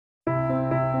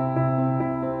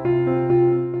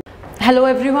Hello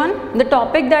everyone, the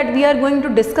topic that we are going to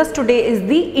discuss today is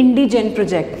the Indigen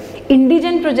Project.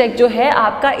 इंडिजन project जो है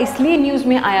आपका इसलिए news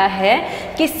में आया है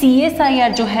कि CSIR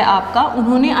जो है आपका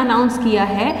उन्होंने अनाउंस किया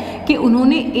है कि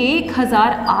उन्होंने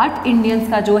 1008 इंडियंस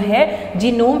का जो है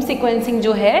जीनोम सीक्वेंसिंग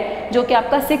जो है, जो कि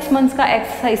आपका 6 मंथ्स का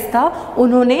एक्सरसाइज था,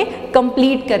 उन्होंने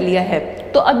कंप्लीट कर लिया है।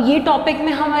 तो अब ये टॉपिक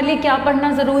में हमारे लिए क्या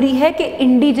पढ़ना ज़रूरी है कि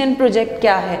इंडिजन प्रोजेक्ट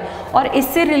क्या है, और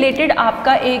इससे रिलेटेड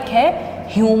आपका एक है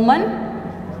ह्यूमन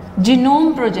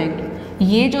जीनोम प्रोजेक्ट।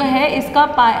 ये जो है इसका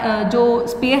जो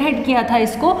स्पीयरहेड किया था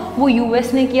इसको वो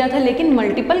यूएस ने किया था, लेकिन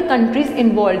मल्टीपल कंट्रीज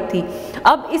इन्वॉल्व थी।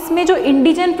 अब इसमें जो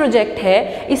इंडिजन प्रोजेक्ट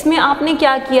है इसमें आपने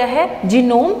क्या किया है,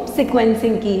 जीनोम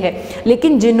सीक्वेंसिंग की है।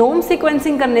 लेकिन जीनोम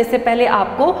सीक्वेंसिंग करने से पहले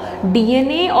आपको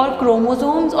डीएनए और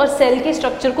क्रोमोसोम्स और सेल के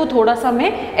स्ट्रक्चर को थोड़ा सा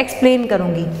मैं एक्सप्लेन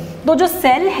करूँगी। तो जो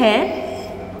सेल है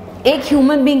एक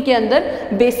ह्यूमन बीइंग के अंदर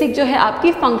बेसिक जो है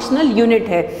आपकी फंक्शनल यूनिट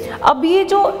है। अब ये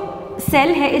जो सेल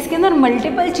है इसके अंदर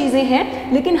मल्टीपल चीज़ें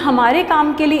हैं, लेकिन हमारे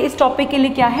काम के लिए इस टॉपिक के लिए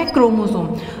क्या है, क्रोमोसोम।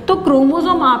 तो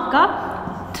क्रोमोसोम आपका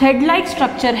थ्रेड लाइक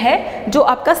स्ट्रक्चर है जो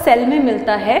आपका सेल में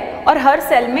मिलता है, और हर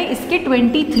सेल में इसके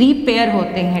 23 पेयर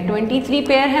होते हैं। 23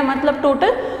 पेयर है मतलब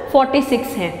टोटल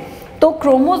 46 हैं। तो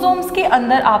क्रोमोसोम्स के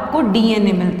अंदर आपको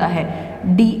डीएनए मिलता है।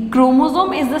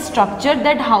 Chromosome is the structure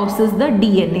that houses the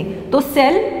DNA. तो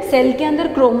सेल के अंदर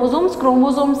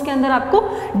क्रोमोसोम्स के अंदर आपको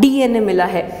डीएनए मिला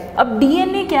है। अब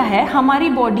डीएनए क्या है, हमारी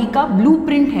बॉडी का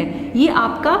ब्लूप्रिंट है। ये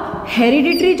आपका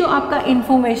हेरिडिटरी जो आपका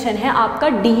इंफॉर्मेशन है आपका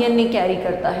डीएनए कैरी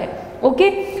करता है। ओके,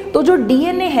 तो जो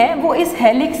डीएनए है वो इस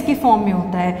हेलिक्स की फॉर्म में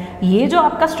होता है। ये जो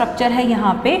आपका स्ट्रक्चर है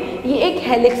यहाँ पे ये एक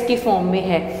हेलिक्स की फॉर्म में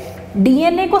है।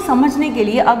 डीएनए को समझने के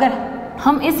लिए अगर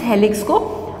हम इस हेलिक्स को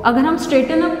अगर हम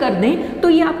स्ट्रेटन अप कर दें तो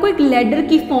ये आपको एक लेडर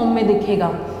की फॉर्म में दिखेगा।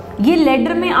 ये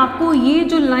लेडर में आपको ये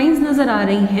जो लाइंस नज़र आ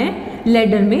रही हैं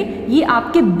लेडर में, ये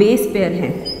आपके बेस पेयर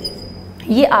हैं।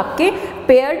 ये आपके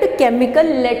पेयर्ड केमिकल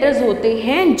लेटर्स होते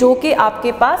हैं जो कि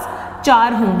आपके पास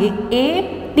 4 होंगे, A,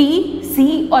 T,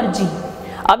 C और G।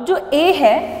 अब जो A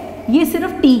है ये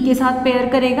सिर्फ T के साथ पेयर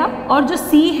करेगा, और जो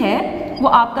C है वो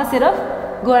आपका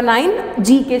सिर्फ ग्वानाइन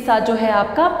G के साथ जो है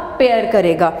आपका पेयर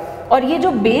करेगा। और ये जो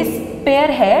बेस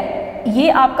पेयर है ये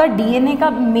आपका डीएनए का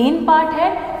मेन पार्ट है,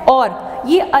 और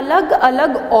ये अलग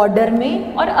अलग ऑर्डर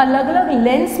में और अलग अलग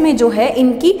लेंथ में जो है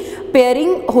इनकी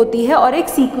पेयरिंग होती है और एक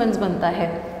सीक्वेंस बनता है।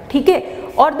 ठीक है,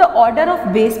 और the order of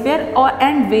base pair और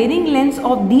and varying lengths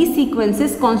of these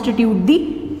sequences constitute the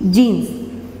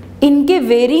jeans. इनके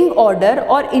वेरिंग ऑर्डर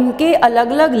और इनके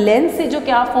अलग अलग लेंथ से जो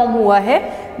क्या फॉर्म हुआ है,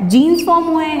 जीन्स फॉर्म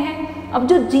हुए हैं। अब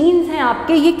जो जीन्स हैं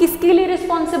आपके ये किसके लिए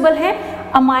रिस्पॉन्सिबल है,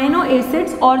 अमाइनो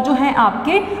एसिड्स और जो है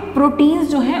आपके प्रोटीन्स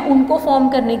जो हैं उनको फॉर्म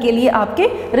करने के लिए आपके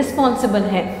रिस्पॉन्सिबल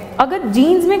हैं। अगर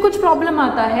जीन्स में कुछ प्रॉब्लम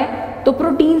आता है तो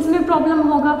प्रोटीन्स में प्रॉब्लम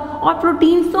होगा, और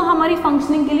प्रोटीन्स तो हमारी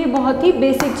फंक्शनिंग के लिए बहुत ही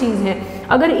बेसिक चीज़ है।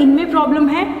 अगर इनमें प्रॉब्लम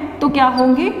है तो क्या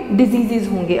होंगे, डिजीजेज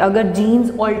होंगे। अगर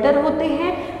जीन्स ऑल्टर होते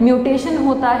हैं, म्यूटेशन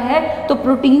होता है, तो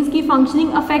प्रोटीन्स की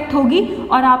फंक्शनिंग अफेक्ट होगी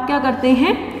और आप क्या करते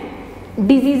हैं,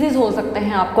 डिजीजेज हो सकते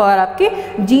हैं आपको, और आपके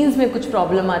जीन्स में कुछ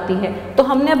प्रॉब्लम आती है। तो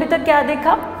हमने अभी तक क्या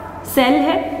देखा, सेल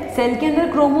है, सेल के अंदर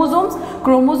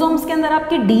क्रोमोसोम्स के अंदर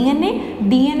आपके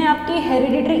डीएनए आपकी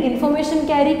हेरिडिटरी इंफॉर्मेशन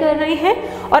कैरी कर रहे हैं,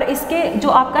 और इसके जो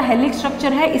आपका हेलिक्स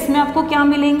स्ट्रक्चर है इसमें आपको क्या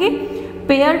मिलेंगे,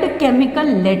 पेयर्ड केमिकल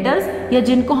लेटर्स, या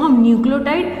जिनको हम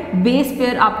न्यूक्लियोटाइड बेस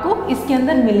पेयर आपको इसके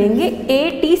अंदर मिलेंगे, A,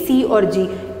 T, C और G।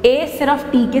 A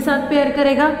सिर्फ T के साथ पेयर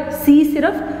करेगा, C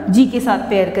सिर्फ G के साथ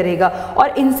पेयर करेगा,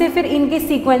 और इनसे फिर इनकी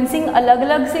सीक्वेंसिंग अलग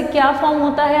अलग से क्या फॉर्म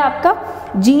होता है आपका,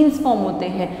 जीन्स फॉर्म होते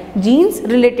हैं। Jeans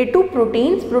related to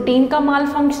proteins, protein का माल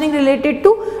फंक्शनिंग रिलेटेड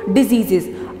टू डिजीजेस।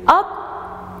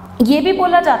 अब ये भी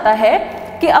बोला जाता है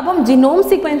कि अब हम जीनोम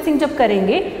सीक्वेंसिंग जब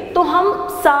करेंगे तो हम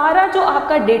सारा जो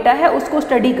आपका डेटा है उसको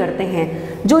स्टडी करते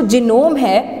हैं। जो जीनोम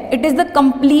है it is the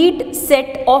complete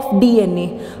set of DNA.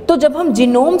 तो जब हम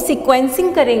जीनोम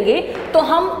सीक्वेंसिंग करेंगे तो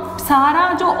हम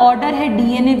सारा जो ऑर्डर है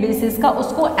डीएनए बेसिस का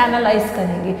उसको एनालाइज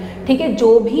करेंगे। ठीक है,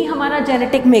 जो भी हमारा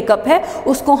जेनेटिक मेकअप है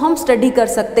उसको हम स्टडी कर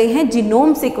सकते हैं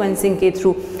जीनोम सीक्वेंसिंग के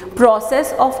through.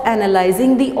 Process of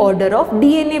analysing the order of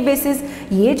DNA basis,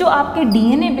 ये जो आपके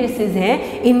डीएनए बेसिस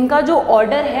हैं इनका जो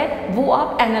ऑर्डर है वो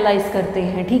आप एनालाइज करते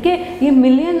हैं। ठीक है, ये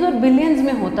मिलियंस और बिलियंस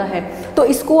में होता है, तो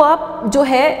इसको आप जो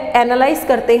है एनालाइज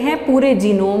करते हैं पूरे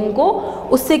जीनोम को,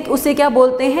 उससे क्या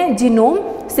बोलते हैं, जीनोम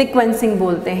सीक्वेंसिंग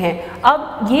बोलते हैं।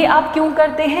 अब ये आप क्यों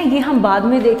करते हैं ये हम बाद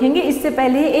में देखेंगे, इससे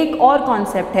पहले एक और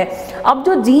कॉन्सेप्ट है। अब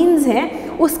जो जीन्स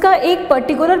हैं उसका एक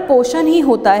पर्टिकुलर पोर्शन ही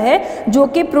होता है जो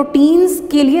कि प्रोटीन्स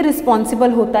के लिए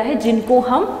रिस्पॉन्सिबल होता है, जिनको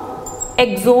हम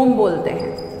एक्सोम बोलते हैं।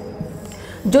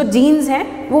 जो जीन्स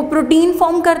हैं वो प्रोटीन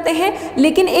फॉर्म करते हैं,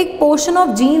 लेकिन एक पोर्शन ऑफ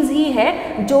जीन्स ही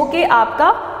है जो कि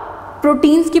आपका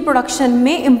प्रोटीन्स की प्रोडक्शन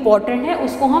में इम्पॉर्टेंट है,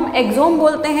 उसको हम एक्सोम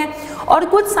बोलते हैं। और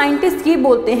कुछ साइंटिस्ट ये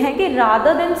बोलते हैं कि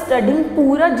रादर देन स्टडिंग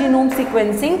पूरा जीनोम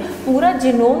सीक्वेंसिंग, पूरा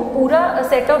जीनोम, पूरा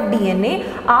सेट ऑफ डीएनए,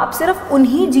 आप सिर्फ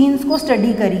उन्हीं जीन्स को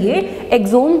स्टडी करिए,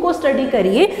 एक्सोम को स्टडी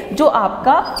करिए जो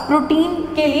आपका प्रोटीन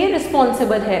के लिए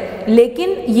रिस्पॉन्सिबल है।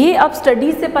 लेकिन ये अब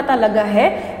स्टडीज से पता लगा है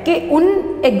कि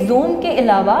उन एक्सोम के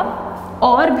अलावा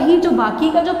और भी जो बाकी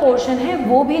का जो पोर्शन है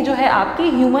वो भी जो है आपकी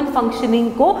ह्यूमन फंक्शनिंग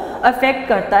को अफेक्ट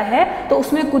करता है। तो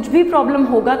उसमें कुछ भी प्रॉब्लम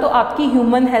होगा तो आपकी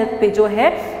ह्यूमन हेल्थ पे जो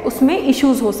है उसमें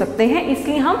इश्यूज हो सकते हैं।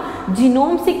 इसलिए हम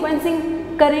जीनोम सीक्वेंसिंग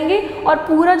करेंगे और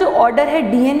पूरा जो ऑर्डर है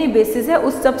डीएनए बेसिस है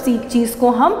उस सब चीज़ को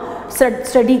हम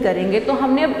स्टडी करेंगे। तो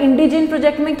हमने अब इंडिजन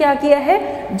प्रोजेक्ट में क्या किया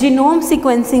है, जीनोम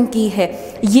सीक्वेंसिंग की है।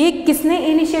 ये किसने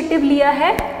इनिशिएटिव लिया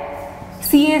है,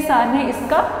 CSIR ने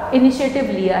इसका इनिशिएटिव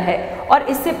लिया है। और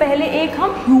इससे पहले एक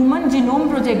हम ह्यूमन जीनोम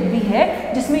प्रोजेक्ट भी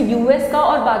है जिसमें US का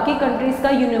और बाकी कंट्रीज़ का,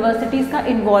 यूनिवर्सिटीज़ का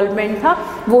इन्वॉल्वमेंट था,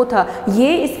 वो था।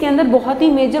 ये इसके अंदर बहुत ही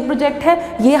मेजर प्रोजेक्ट है।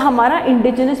 ये हमारा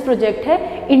इंडिजिनस प्रोजेक्ट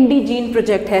है, इंडिजीन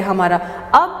प्रोजेक्ट है हमारा।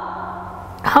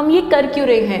 अब हम ये कर क्यों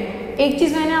रहे हैं, एक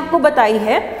चीज़ मैंने आपको बताई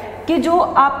है कि जो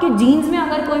आपके जीन्स में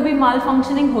अगर कोई भी माल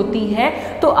फंक्शनिंग होती है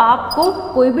तो आपको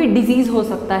कोई भी डिजीज़ हो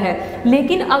सकता है।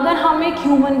 लेकिन अगर हम एक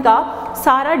ह्यूमन का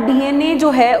सारा डीएनए जो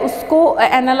है उसको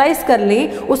एनालाइज कर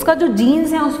लें, उसका जो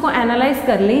जीन्स है उसको एनालाइज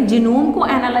कर लें, जीनोम को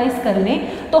एनालाइज कर लें,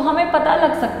 तो हमें पता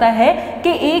लग सकता है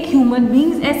कि एक ह्यूमन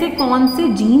बींग्स ऐसे कौन से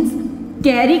जीन्स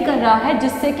कैरी कर रहा है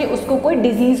जिससे कि उसको कोई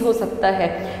डिजीज़ हो सकता है।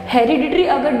 हेरिडिटरी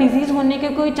अगर डिजीज़ होने के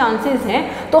कोई चांसेस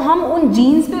हैं तो हम उन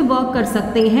जीन्स पे वर्क कर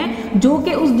सकते हैं जो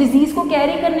कि उस डिजीज़ को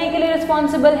कैरी करने के लिए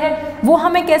रिस्पॉन्सिबल है। वो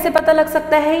हमें कैसे पता लग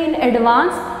सकता है इन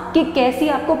एडवांस कि कैसी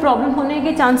आपको प्रॉब्लम होने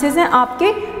के चांसेस हैं,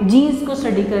 आपके जीन्स को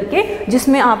स्टडी करके,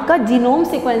 जिसमें आपका जीनोम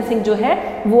सीक्वेंसिंग जो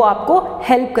है वो आपको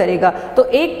हेल्प करेगा। तो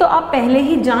एक तो आप पहले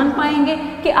ही जान पाएंगे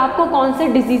कि आपको कौन से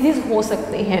डिजीज़ हो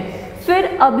सकते हैं।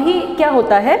 फिर अभी क्या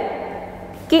होता है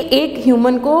कि एक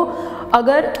ह्यूमन को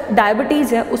अगर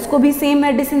डायबिटीज़ है उसको भी सेम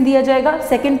मेडिसिन दिया जाएगा,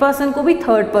 सेकंड पर्सन को भी,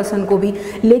 थर्ड पर्सन को भी।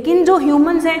 लेकिन जो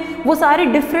ह्यूमंस हैं वो सारे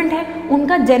डिफरेंट हैं,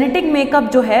 उनका जेनेटिक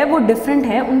मेकअप जो है वो डिफरेंट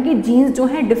है, उनकी जीन्स जो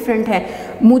हैं डिफरेंट है।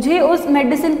 मुझे उस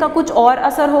मेडिसिन का कुछ और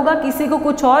असर होगा, किसी को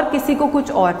कुछ और, किसी को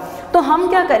कुछ और। तो हम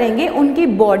क्या करेंगे, उनकी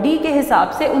बॉडी के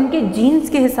हिसाब से, उनके जीन्स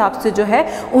के हिसाब से जो है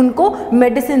उनको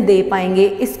मेडिसिन दे पाएंगे।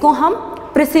 इसको हम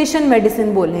प्रिसिशन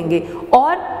मेडिसिन बोलेंगे।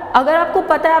 और अगर आपको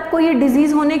पता है आपको ये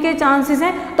डिजीज़ होने के चांसेस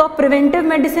हैं तो आप प्रिवेंटिव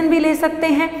मेडिसिन भी ले सकते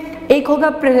हैं। एक होगा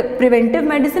प्रिवेंटिव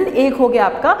मेडिसिन, एक हो गया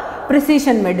आपका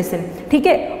प्रिसिशन मेडिसिन, ठीक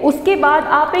है। उसके बाद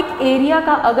आप एक एरिया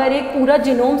का अगर एक पूरा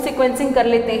जीनोम सीक्वेंसिंग कर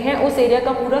लेते हैं, उस एरिया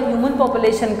का पूरा ह्यूमन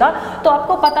पॉपुलेशन का, तो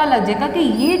आपको पता लग जाएगा कि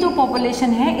ये जो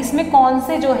पॉपुलेशन है इसमें कौन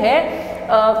से जो है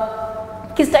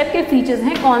किस टाइप के फीचर्स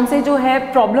हैं, कौन से जो है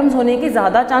प्रॉब्लम्स होने के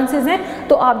ज़्यादा चांसेस हैं।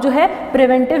 तो आप जो है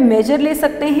प्रिवेंटिव मेजर ले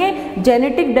सकते हैं।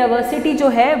 जेनेटिक डाइवर्सिटी जो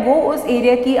है वो उस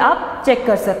एरिया की आप चेक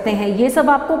कर सकते हैं। ये सब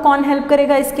आपको कौन हेल्प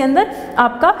करेगा इसके अंदर,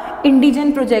 आपका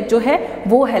इंडिजन प्रोजेक्ट जो है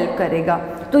वो हेल्प करेगा।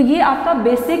 तो ये आपका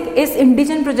बेसिक इस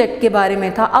इंडिजन प्रोजेक्ट के बारे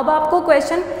में था। अब आपको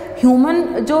क्वेश्चन ह्यूमन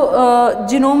जो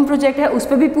जीनोम प्रोजेक्ट है उस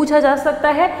पर भी पूछा जा सकता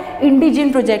है,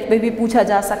 इंडिजन प्रोजेक्ट पे भी पूछा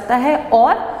जा सकता है,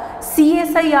 और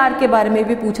CSIR के बारे में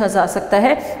भी पूछा जा सकता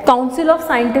है, council of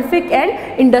scientific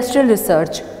and industrial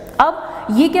research. अब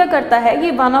ये क्या करता है,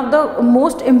 ये one of the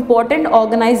most important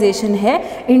organisation है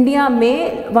इंडिया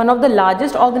में, one of the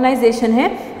largest organisation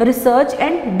है रिसर्च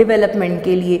एंड डेवलपमेंट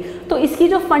के लिए। तो इसकी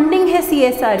जो फंडिंग है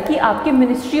CSIR की आपके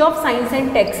ministry of science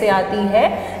and take से आती है।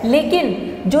 लेकिन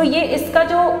जो ये इसका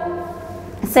जो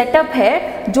सेटअप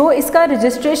है, जो इसका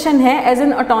रजिस्ट्रेशन है एज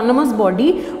एन ऑटोनोमस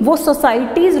बॉडी, वो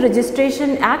सोसाइटीज़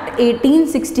रजिस्ट्रेशन एक्ट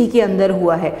 1860 के अंदर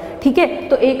हुआ है, ठीक है।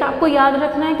 तो एक आपको याद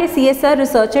रखना है कि CSIR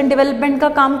रिसर्च एंड डेवलपमेंट का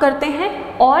काम करते हैं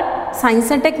और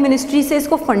साइंस एंड टेक मिनिस्ट्री से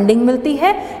इसको फंडिंग मिलती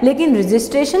है, लेकिन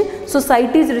रजिस्ट्रेशन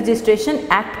सोसाइटीज़ रजिस्ट्रेशन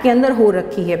एक्ट के अंदर हो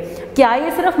रखी है। क्या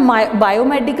ये सिर्फ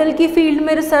बायोमेडिकल की फील्ड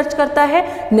में रिसर्च करता है?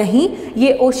 नहीं,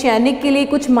 ये ओशियानिक के लिए,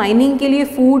 कुछ माइनिंग के लिए,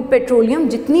 फूड, पेट्रोलियम,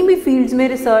 जितनी भी फील्ड्स में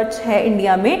रिसर्च है इंडिया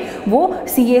में वो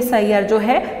CSIR जो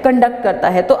है कंडक्ट करता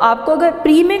है। तो आपको अगर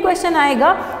प्री में क्वेश्चन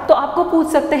आएगा तो आपको पूछ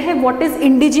सकते हैं व्हाट इज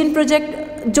इंडिजन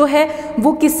प्रोजेक्ट जो है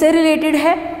वो किससे रिलेटेड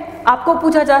है। आपको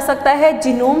पूछा जा सकता है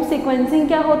जीनोम सीक्वेंसिंग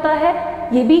क्या होता है,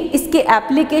 ये भी इसके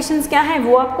एप्लीकेशंस क्या हैं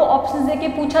वो आपको ऑप्शंस देके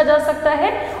पूछा जा सकता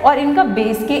है। और इनका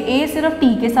बेस के A सिर्फ T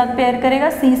के साथ पेयर करेगा,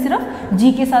 C सिर्फ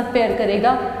G के साथ पेयर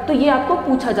करेगा, तो ये आपको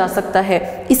पूछा जा सकता है।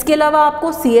 इसके अलावा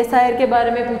आपको CSIR के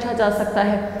बारे में पूछा जा सकता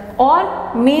है,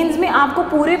 और मेंस में आपको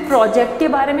पूरे प्रोजेक्ट के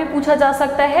बारे में पूछा जा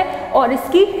सकता है, और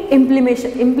इसकी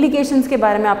इम्प्लीकेशंस के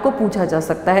बारे में आपको पूछा जा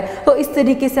सकता है। तो इस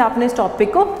तरीके से आपने इस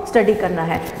टॉपिक को स्टडी करना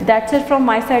है। That's it from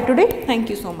my side today. Thank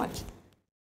you so much.